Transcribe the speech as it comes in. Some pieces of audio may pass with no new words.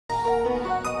You were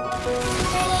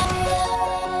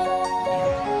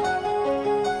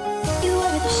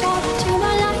the shadow to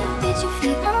my light. Did you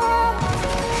feel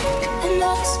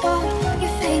another spark? You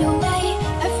fade away,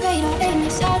 afraid I'll end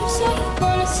this out of sight.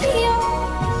 Wanna see you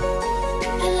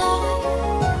alive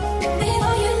with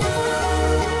all your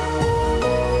love,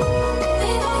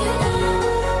 with all your love,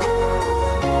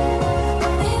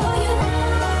 with all your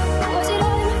love. Was it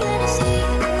all in my fantasy?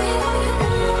 With all your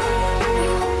love, you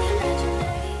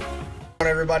imaginary.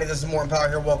 Everybody, this is Marian Power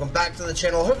here. Welcome back to the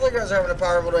channel. Hopefully you guys are having a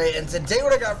powerful day, and today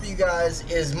what I got for you guys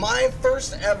is my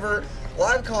first ever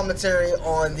live commentary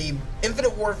on the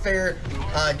Infinite Warfare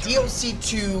DLC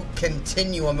 2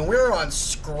 Continuum, and we're on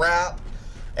Scrap.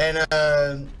 And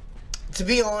to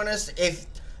be honest, if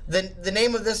the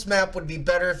name of this map would be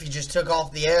better if you just took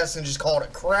off the S and just called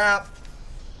it Crap.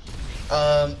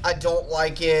 I don't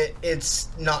like it. It's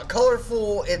not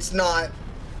colorful. It's not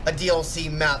a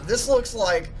DLC map. This looks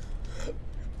like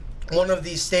one of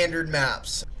these standard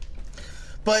maps.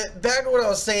 But back to what I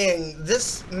was saying,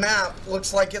 this map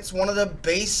looks like it's one of the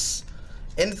base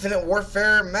Infinite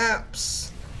Warfare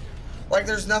maps. Like,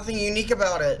 there's nothing unique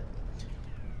about it.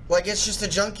 Like, it's just a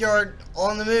junkyard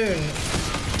on the moon.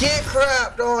 Get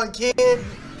crapped on, kid!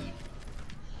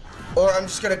 Or I'm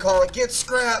just gonna call it get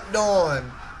scrapped on.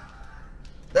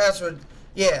 That's what,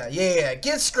 yeah,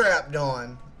 get scrapped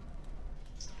on.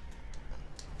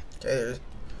 Okay,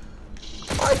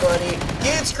 hi, buddy.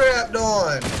 Get scrapped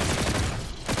on.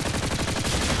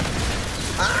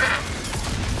 Ah!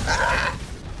 Ah!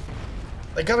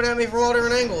 They're coming at me from all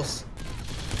different angles.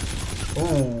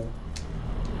 Ooh.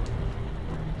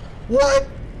 What?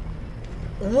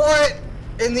 What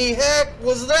in the heck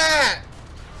was that?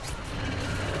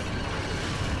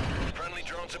 Friendly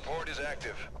drone support is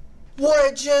active.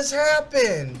 What just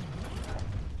happened?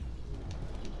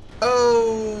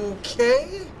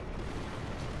 Okay.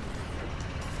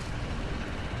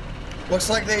 Looks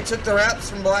like they took the raps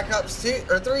from Black Ops 2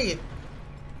 or 3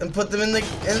 and put them in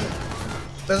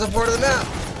as a part of the map.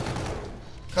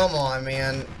 Come on,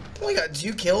 man. Only got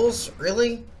 2 kills?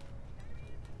 Really?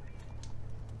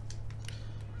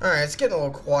 Alright, it's getting a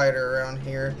little quieter around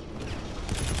here.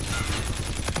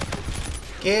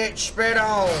 Get spit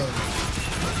on.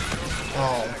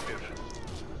 Oh.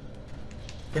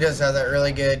 He does have that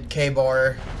really good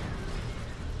K-bar.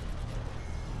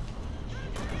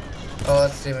 Oh,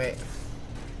 that's teammate.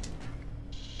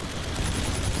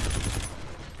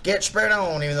 Get spread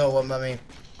on, even though it wasn't by me.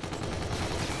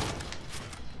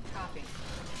 Copy.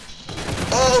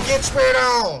 Oh, get spread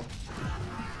on!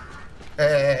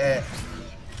 Hey.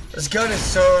 This gun is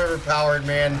so overpowered,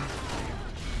 man.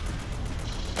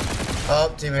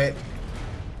 Oh, teammate.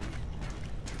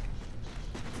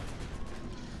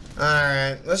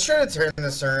 Alright, let's try to turn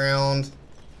this around.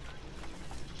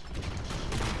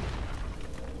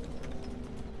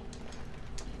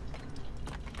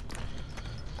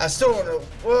 I still don't know.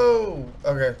 Whoa.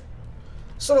 Okay.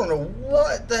 Still don't know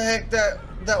what the heck that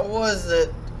was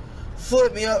that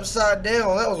flipped me upside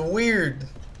down. That was weird.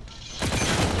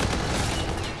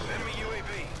 Enemy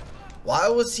UAV. Why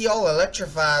was he all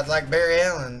electrified like Barry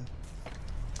Allen?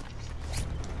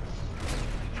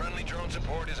 Friendly drone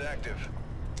support is active.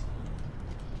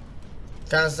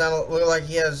 Kind of looked like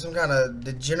he has some kind of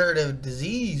degenerative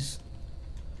disease.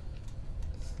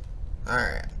 All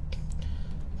right.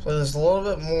 Play this a little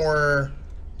bit more.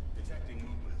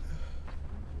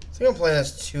 I think I'm playing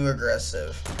this too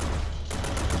aggressive.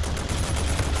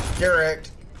 Get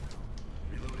wrecked.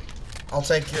 I'll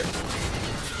take your.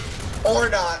 Or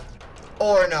not.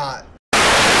 Or not.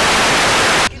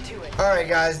 Alright,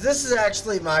 guys. This is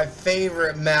actually my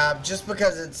favorite map just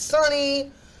because it's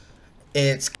sunny.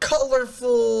 It's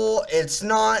colorful. It's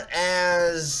not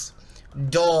as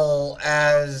dull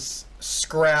as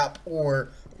Scrap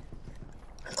or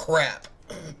Crap.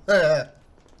 That's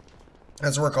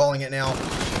what we're calling it now.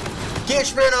 Get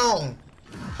spit on!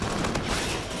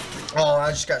 Oh,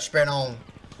 I just got spit on.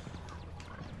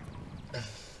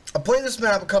 I played this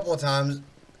map a couple of times.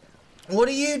 What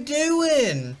are you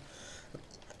doing?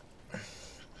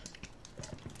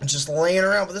 Just laying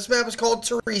around. But this map is called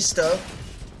Terista.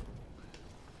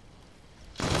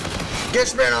 Get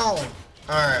spit on!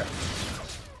 Alright.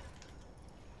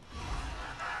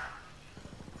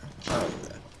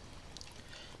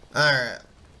 Alright.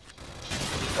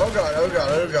 Oh god, oh god,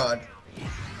 oh god.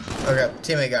 Okay,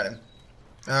 teammate got him.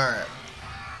 Alright.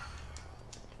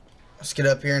 Let's get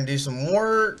up here and do some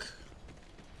work.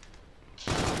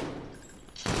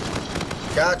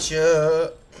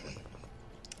 Gotcha.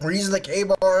 We're using the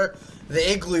K-bar,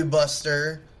 the Igloo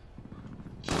Buster,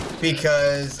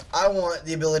 because I want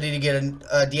the ability to get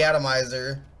a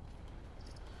deatomizer.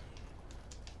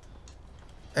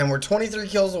 And we're 23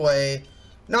 kills away.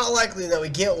 Not likely that we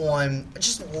get one. I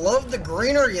just love the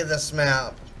greenery of this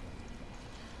map.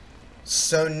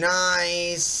 So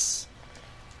nice.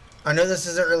 I know this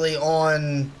isn't really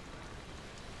on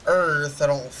Earth, I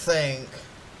don't think.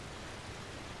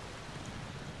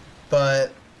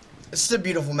 But it's a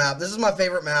beautiful map. This is my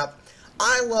favorite map.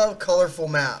 I love colorful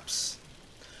maps.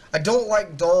 I don't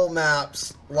like dull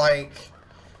maps like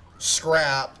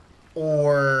Scrap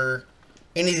or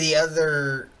any of the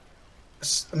other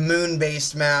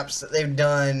moon-based maps that they've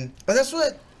done. And that's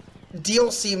what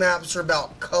DLC maps are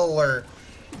about, color.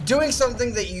 Doing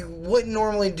something that you wouldn't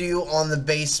normally do on the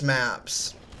base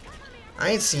maps.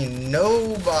 I ain't seen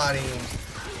nobody.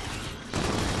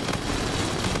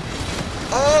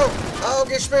 Oh,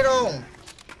 get straight on.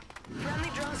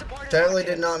 Totally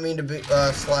did not mean to be,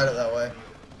 slide it that way.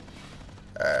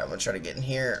 Alright, I'm gonna try to get in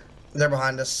here. They're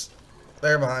behind us.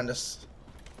 They're behind us.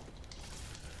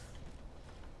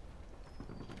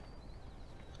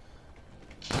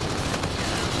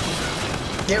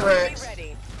 Get wrecked.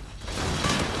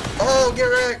 Oh, get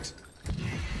wrecked.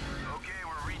 Okay,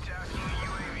 we're retasking the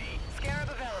UAV. Scarab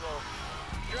available.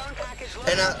 Drone package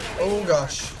And oh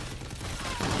gosh.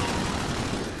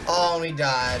 Oh, and he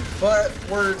died. But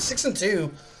we're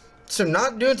 6-2, so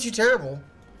not doing too terrible.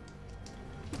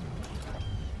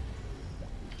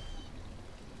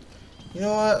 You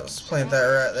know what? Let's plant that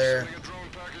right there. Sending a drone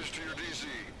package to your DC.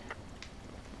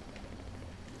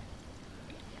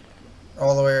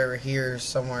 All the way over here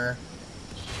somewhere.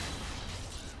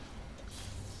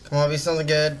 Come on, be something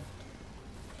good.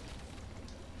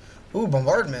 Ooh,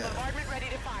 bombardment. Bombardment ready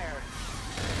to fire.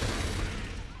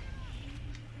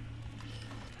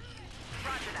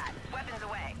 Roger that. Weapons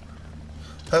away.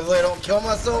 Hopefully I don't kill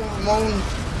myself, Moan.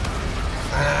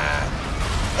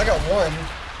 Ah, I got one.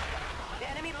 The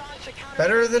enemy launched a counter.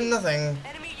 Better than nothing.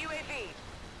 Enemy UAV.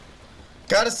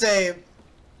 Gotta say,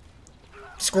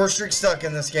 score streak stuck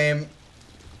in this game.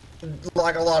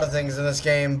 Like a lot of things in this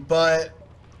game, but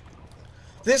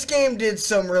this game did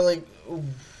some really... Ooh.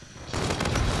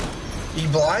 You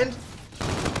blind?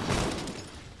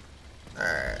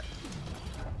 Alright.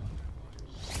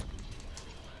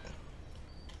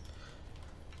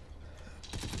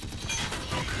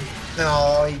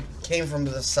 No, he came from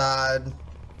the side.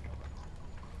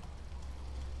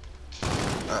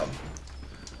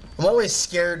 I'm always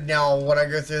scared now when I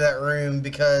go through that room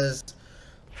because...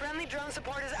 Friendly drone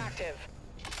support is active.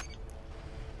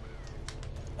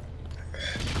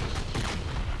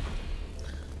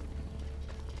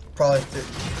 Probably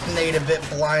nade a bit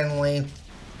blindly, and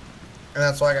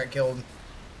that's why I got killed.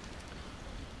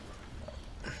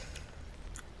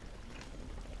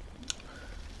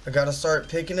 I gotta start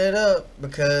picking it up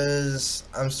because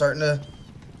I'm starting to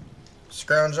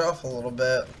scrounge off a little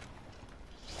bit.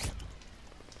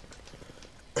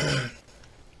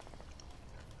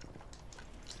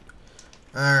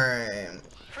 Alright.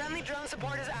 Friendly drone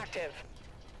support is active.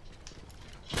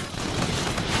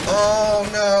 Oh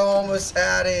no, almost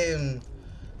had him.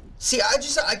 See,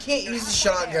 I can't use the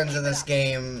shotguns in this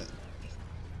game.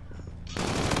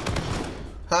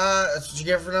 That's what you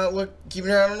get for not keeping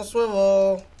your head on the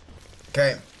swivel.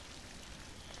 Okay.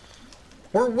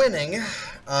 We're winning.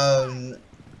 But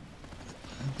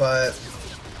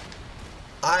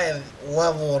I have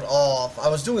leveled off.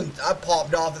 I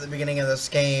popped off at the beginning of this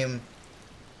game,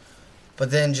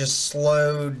 but then just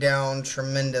slowed down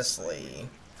tremendously.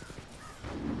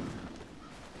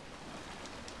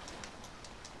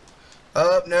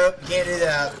 Oh, nope, can't do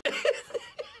that.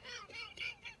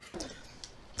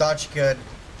 Thought you could.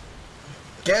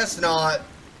 Guess not.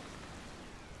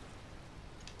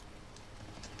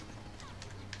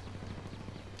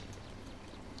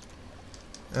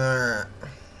 Alright.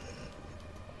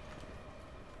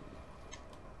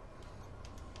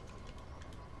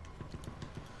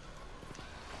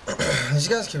 These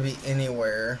guys could be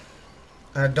anywhere.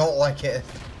 And I don't like it.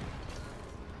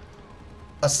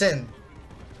 A sin.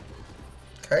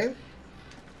 Okay.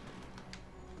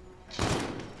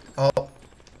 Oh,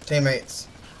 teammates.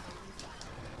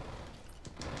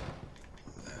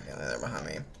 Okay, they're behind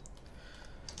me.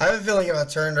 I have a feeling if I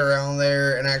turned around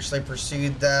there and actually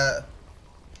pursued that,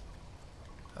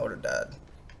 I would have died.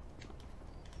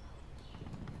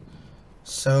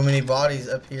 So many bodies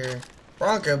up here.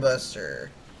 Bronco Buster.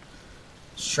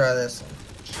 Let's try this one.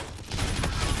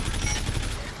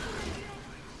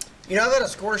 You know, I've had a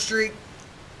score streak.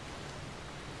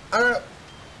 I don't know.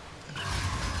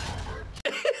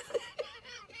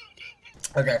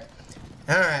 Okay.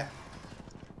 Alright.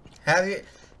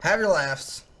 Have your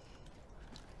laughs.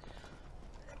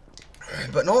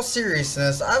 But in all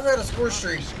seriousness, I've had a score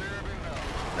streak.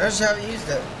 I just haven't used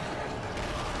it.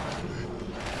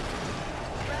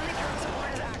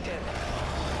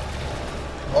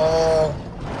 Oh.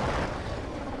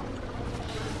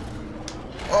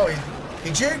 Oh,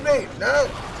 he jigged me. No.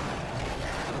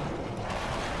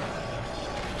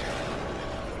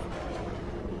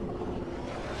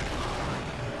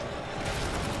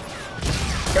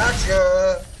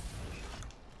 Gotcha.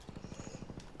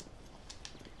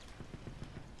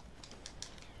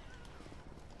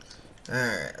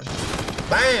 Alright.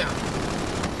 Bam!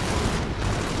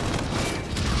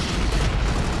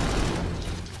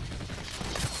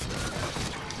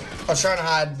 I was trying to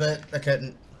hide, but I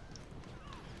couldn't.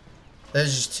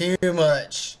 There's just too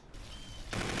much.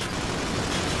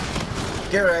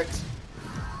 Get wrecked.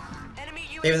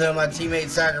 Even though my teammate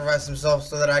sacrificed himself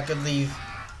so that I could leave.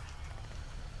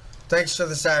 Thanks for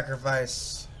the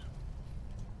sacrifice.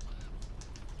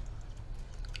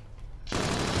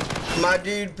 My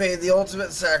dude paid the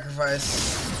ultimate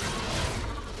sacrifice.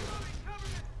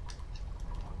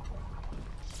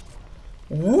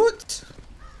 What?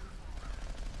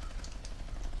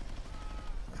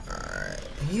 Alright,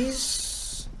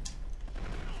 he's...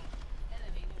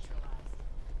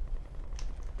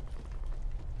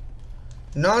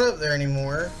 not up there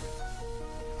anymore.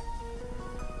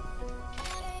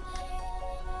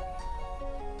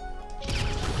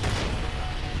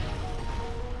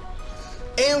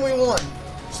 And we won.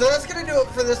 So that's gonna do it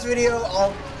for this video.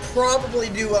 I'll probably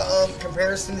do a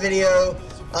comparison video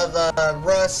of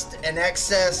Rust and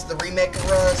Excess, the remake of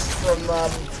Rust from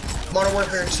Modern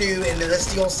Warfare 2 into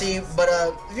this DLC. But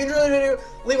if you enjoyed the video,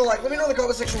 leave a like. Let me know in the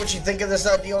comment section what you think of this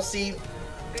DLC.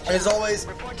 And as always,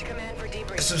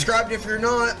 subscribe if you're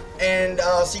not, and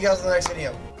I'll see you guys in the next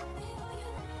video.